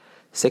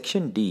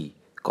Section D,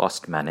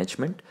 Cost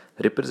Management,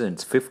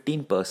 represents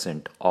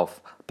 15%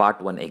 of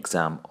Part 1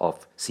 exam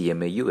of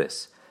CMA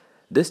US.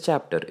 This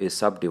chapter is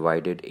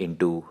subdivided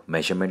into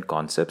measurement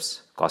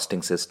concepts,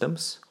 costing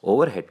systems,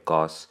 overhead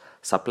costs,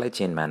 supply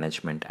chain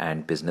management,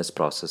 and business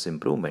process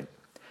improvement.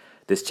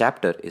 This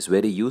chapter is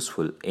very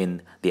useful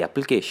in the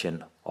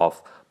application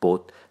of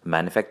both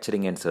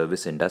manufacturing and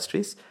service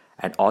industries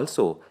and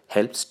also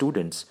helps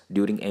students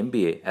during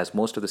MBA, as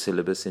most of the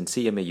syllabus in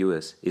CMA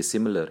US is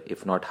similar,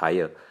 if not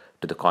higher,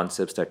 to the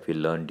concepts that we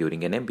learned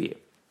during an MBA.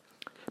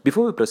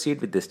 Before we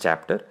proceed with this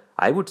chapter,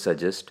 I would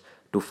suggest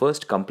to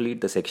first complete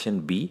the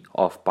section B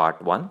of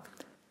part 1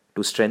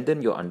 to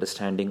strengthen your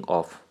understanding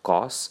of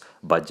costs,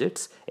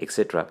 budgets,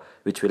 etc.,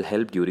 which will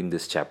help during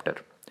this chapter.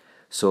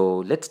 So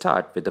let's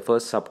start with the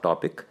first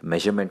subtopic,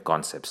 measurement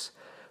concepts.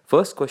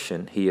 First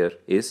question here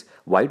is,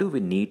 why do we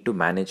need to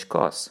manage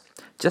costs?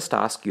 Just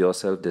ask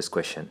yourself this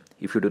question.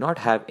 If you do not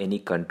have any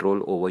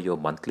control over your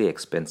monthly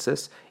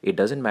expenses, it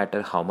doesn't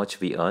matter how much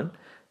we earn,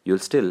 you'll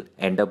still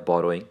end up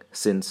borrowing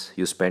since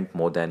you spent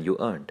more than you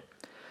earned.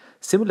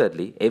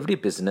 Similarly, every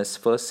business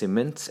first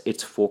cements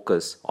its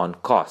focus on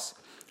costs,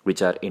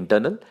 which are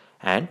internal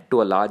and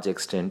to a large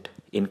extent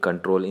in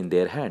control in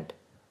their hand,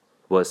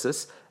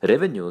 versus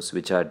revenues,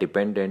 which are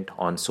dependent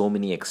on so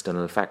many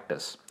external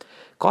factors.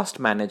 Cost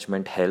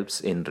management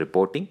helps in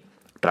reporting,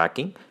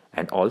 tracking,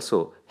 and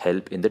also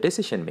help in the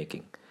decision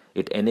making.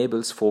 It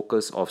enables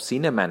focus of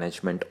senior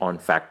management on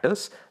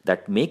factors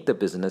that make the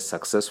business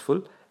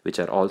successful, which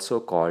are also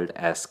called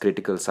as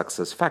critical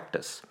success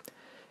factors.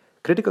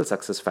 Critical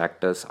success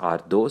factors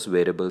are those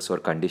variables or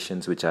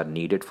conditions which are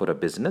needed for a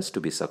business to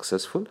be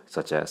successful,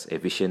 such as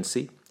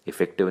efficiency,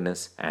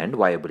 effectiveness, and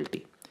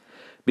viability.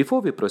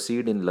 Before we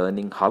proceed in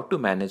learning how to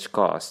manage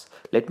costs,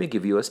 let me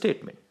give you a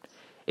statement.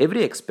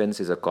 Every expense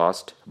is a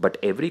cost, but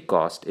every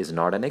cost is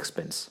not an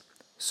expense.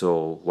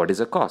 So, what is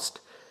a cost?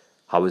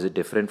 How is it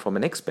different from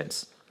an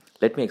expense?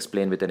 Let me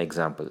explain with an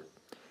example.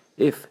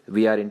 If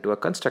we are into a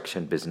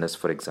construction business,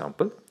 for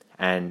example,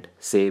 and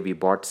say we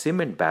bought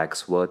cement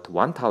bags worth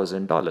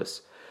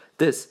 $1,000,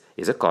 this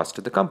is a cost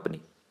to the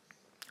company.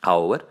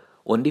 However,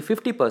 only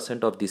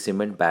 50% of the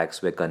cement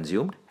bags were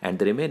consumed and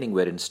the remaining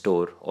were in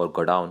store or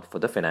godown for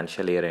the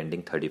financial year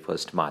ending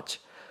 31st March.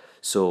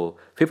 So,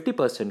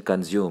 50%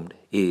 consumed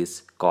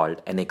is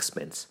called an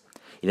expense.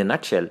 In a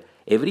nutshell,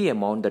 every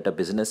amount that a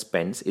business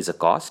spends is a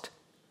cost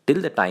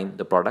till the time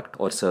the product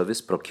or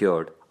service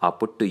procured are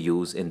put to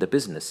use in the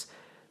business,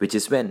 which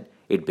is when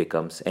it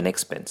becomes an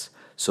expense.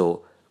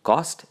 So,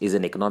 cost is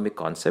an economic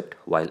concept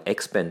while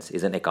expense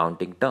is an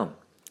accounting term.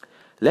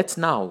 Let's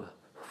now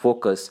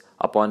focus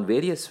upon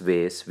various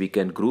ways we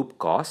can group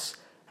costs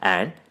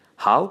and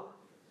how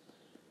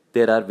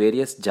there are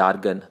various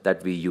jargon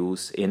that we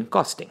use in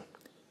costing.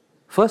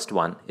 First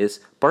one is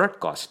product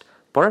cost.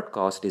 Product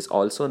cost is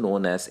also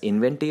known as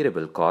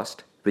inventoriable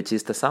cost, which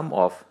is the sum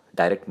of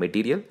direct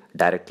material,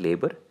 direct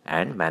labor,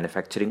 and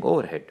manufacturing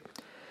overhead.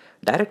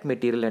 Direct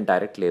material and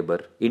direct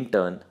labor, in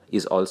turn,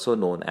 is also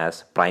known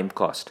as prime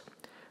cost.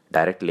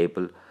 Direct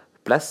labor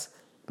plus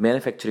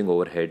manufacturing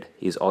overhead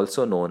is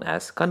also known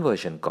as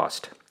conversion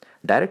cost.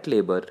 Direct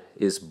labor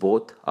is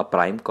both a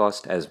prime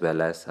cost as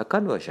well as a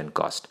conversion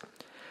cost.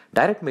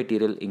 Direct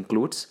material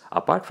includes,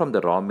 apart from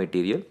the raw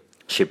material,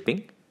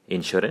 shipping,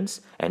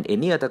 insurance, and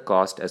any other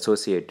cost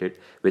associated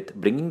with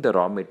bringing the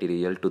raw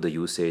material to the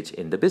usage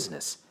in the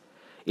business.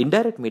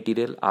 Indirect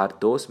material are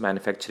those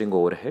manufacturing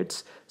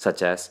overheads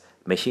such as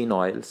machine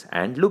oils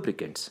and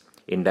lubricants.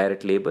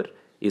 Indirect labor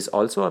is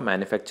also a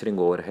manufacturing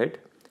overhead.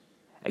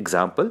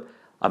 Example,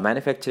 a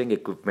manufacturing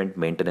equipment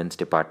maintenance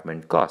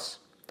department costs.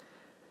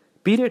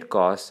 Period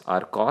costs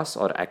are costs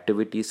or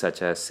activities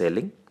such as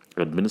selling,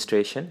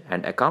 administration,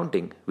 and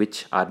accounting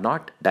which are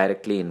not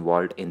directly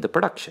involved in the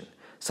production.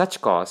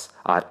 Such costs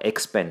are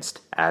expensed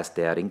as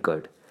they are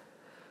incurred.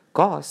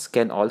 Costs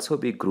can also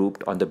be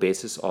grouped on the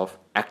basis of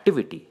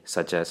activity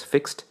such as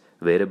fixed,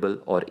 variable,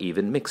 or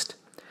even mixed.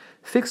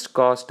 Fixed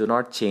costs do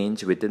not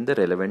change within the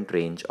relevant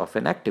range of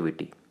an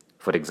activity.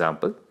 For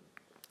example,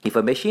 if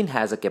a machine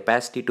has a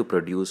capacity to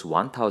produce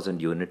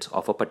 1000 units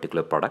of a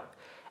particular product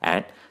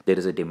and there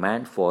is a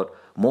demand for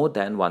more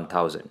than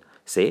 1000,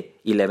 say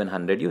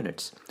 1100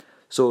 units.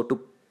 So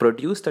to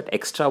produce that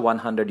extra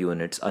 100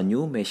 units, a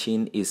new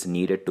machine is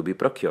needed to be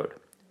procured,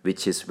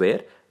 which is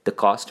where the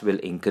cost will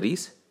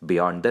increase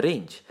beyond the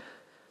range.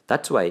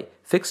 That's why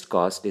fixed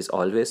cost is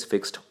always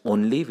fixed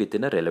only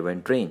within a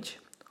relevant range.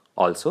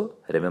 Also,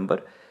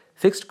 remember,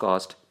 fixed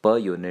cost per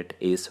unit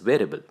is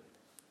variable.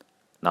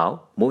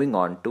 Now, moving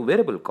on to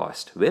variable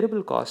cost.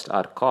 Variable costs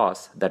are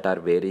costs that are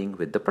varying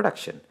with the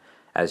production.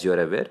 As you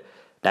are aware,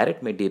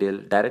 direct material,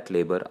 direct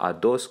labor are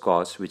those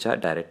costs which are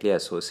directly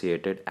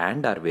associated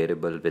and are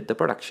variable with the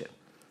production.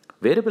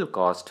 Variable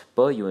cost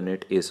per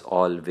unit is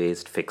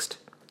always fixed.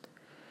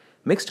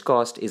 Mixed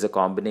cost is a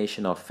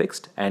combination of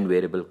fixed and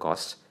variable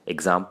costs.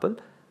 Example,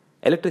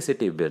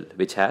 electricity bill,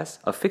 which has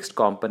a fixed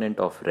component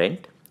of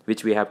rent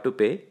which we have to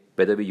pay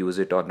whether we use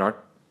it or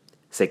not.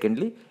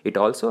 Secondly, it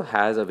also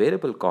has a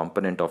variable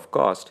component of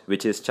cost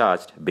which is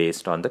charged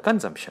based on the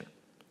consumption.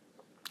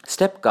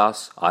 Step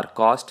costs are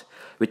costs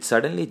which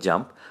suddenly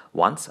jump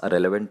once a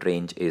relevant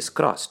range is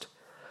crossed.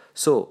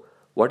 So,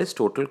 what is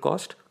total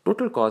cost?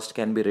 Total cost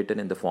can be written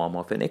in the form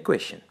of an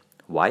equation.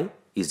 Y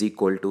is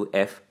equal to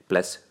F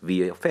plus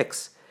V of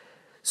X.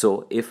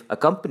 So, if a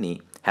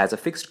company has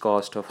a fixed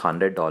cost of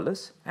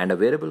 $100 and a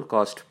variable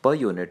cost per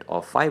unit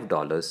of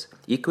 $5,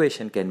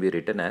 equation can be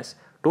written as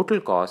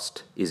total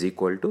cost is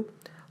equal to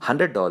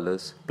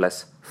 $100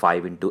 plus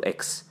 5 into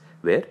X,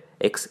 where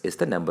X is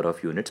the number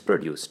of units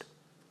produced.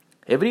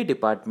 Every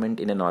department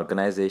in an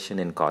organization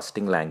in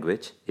costing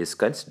language is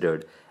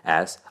considered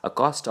as a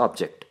cost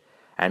object,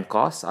 and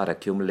costs are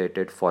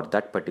accumulated for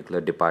that particular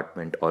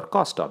department or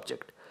cost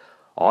object.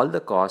 All the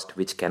costs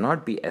which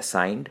cannot be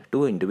assigned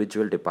to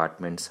individual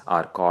departments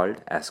are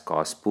called as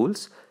cost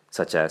pools,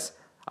 such as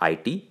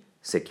IT,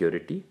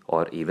 security,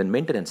 or even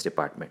maintenance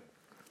department.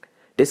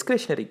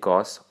 Discretionary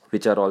costs,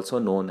 which are also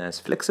known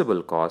as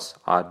flexible costs,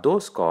 are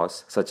those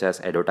costs such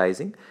as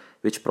advertising,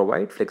 which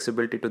provide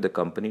flexibility to the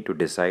company to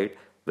decide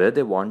whether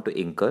they want to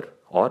incur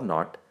or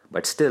not,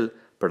 but still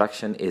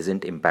production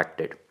isn't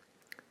impacted.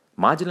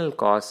 Marginal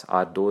costs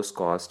are those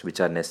costs which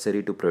are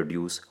necessary to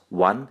produce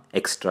one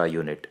extra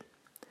unit.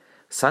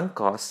 Sunk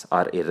costs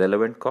are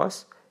irrelevant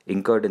costs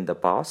incurred in the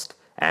past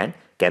and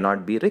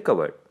cannot be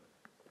recovered.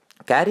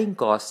 Carrying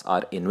costs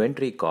are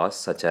inventory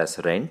costs such as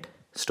rent,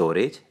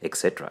 storage,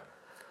 etc.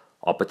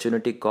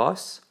 Opportunity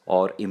costs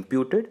or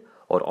imputed,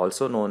 or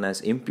also known as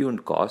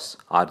impugned costs,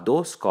 are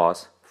those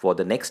costs for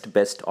the next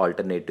best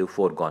alternative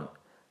foregone.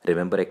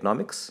 Remember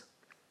economics?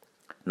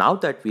 Now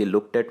that we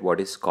looked at what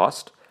is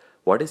cost,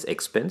 what is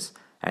expense,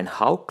 and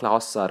how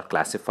costs are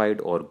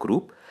classified or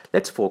grouped,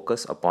 let's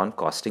focus upon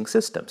costing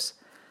systems.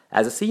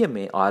 As a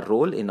CMA, our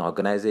role in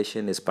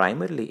organization is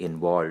primarily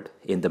involved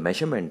in the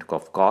measurement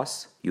of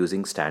costs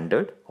using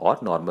standard or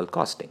normal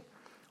costing.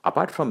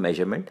 Apart from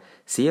measurement,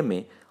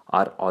 CMA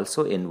are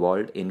also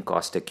involved in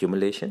cost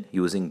accumulation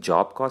using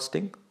job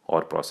costing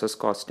or process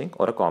costing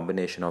or a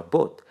combination of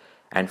both.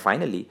 And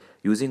finally,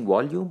 using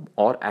volume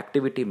or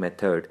activity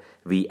method,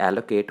 we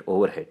allocate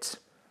overheads.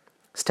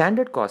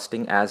 Standard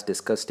costing, as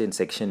discussed in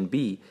section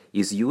B,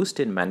 is used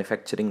in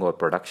manufacturing or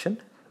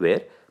production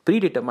where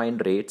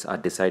predetermined rates are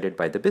decided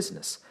by the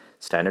business.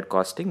 Standard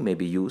costing may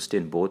be used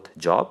in both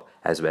job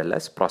as well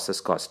as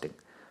process costing.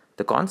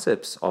 The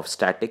concepts of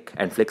static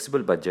and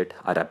flexible budget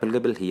are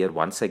applicable here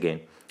once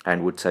again,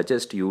 and would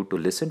suggest you to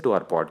listen to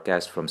our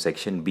podcast from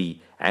section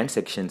B and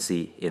section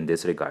C in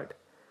this regard.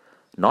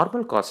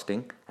 Normal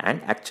costing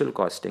and actual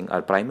costing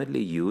are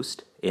primarily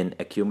used in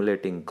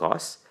accumulating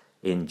costs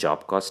in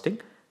job costing,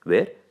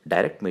 where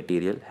direct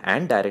material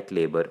and direct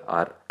labor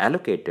are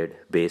allocated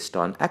based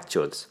on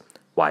actuals,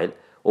 while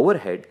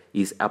overhead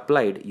is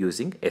applied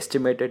using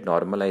estimated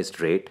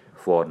normalized rate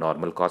for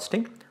normal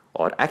costing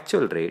or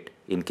actual rate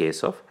in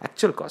case of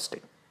actual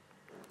costing.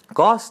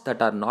 Costs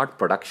that are not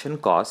production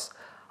costs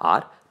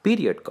are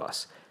period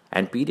costs,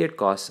 and period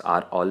costs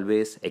are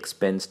always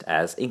expensed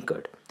as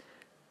incurred.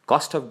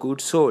 Cost of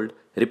goods sold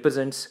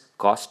represents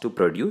cost to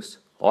produce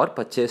or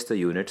purchase the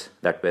units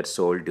that were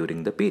sold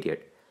during the period.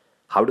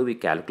 How do we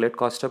calculate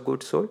cost of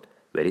goods sold?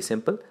 Very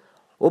simple.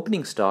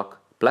 Opening stock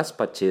plus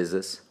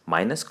purchases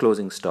minus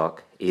closing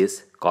stock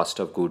is cost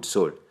of goods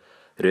sold.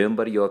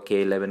 Remember your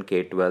K11,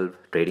 K12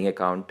 trading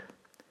account.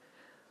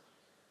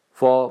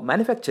 For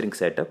manufacturing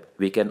setup,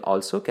 we can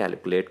also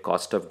calculate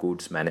cost of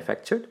goods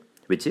manufactured,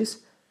 which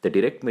is the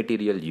direct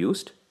material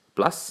used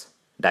plus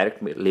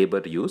direct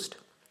labor used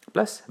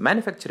plus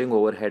manufacturing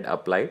overhead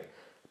applied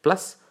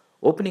plus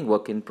opening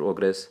work in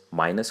progress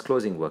minus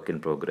closing work in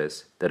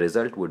progress. The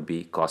result would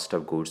be cost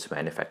of goods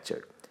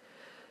manufactured.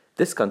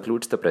 This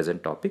concludes the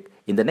present topic.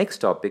 In the next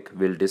topic,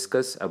 we'll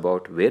discuss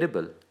about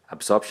variable,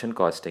 absorption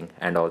costing,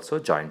 and also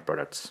joint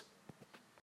products.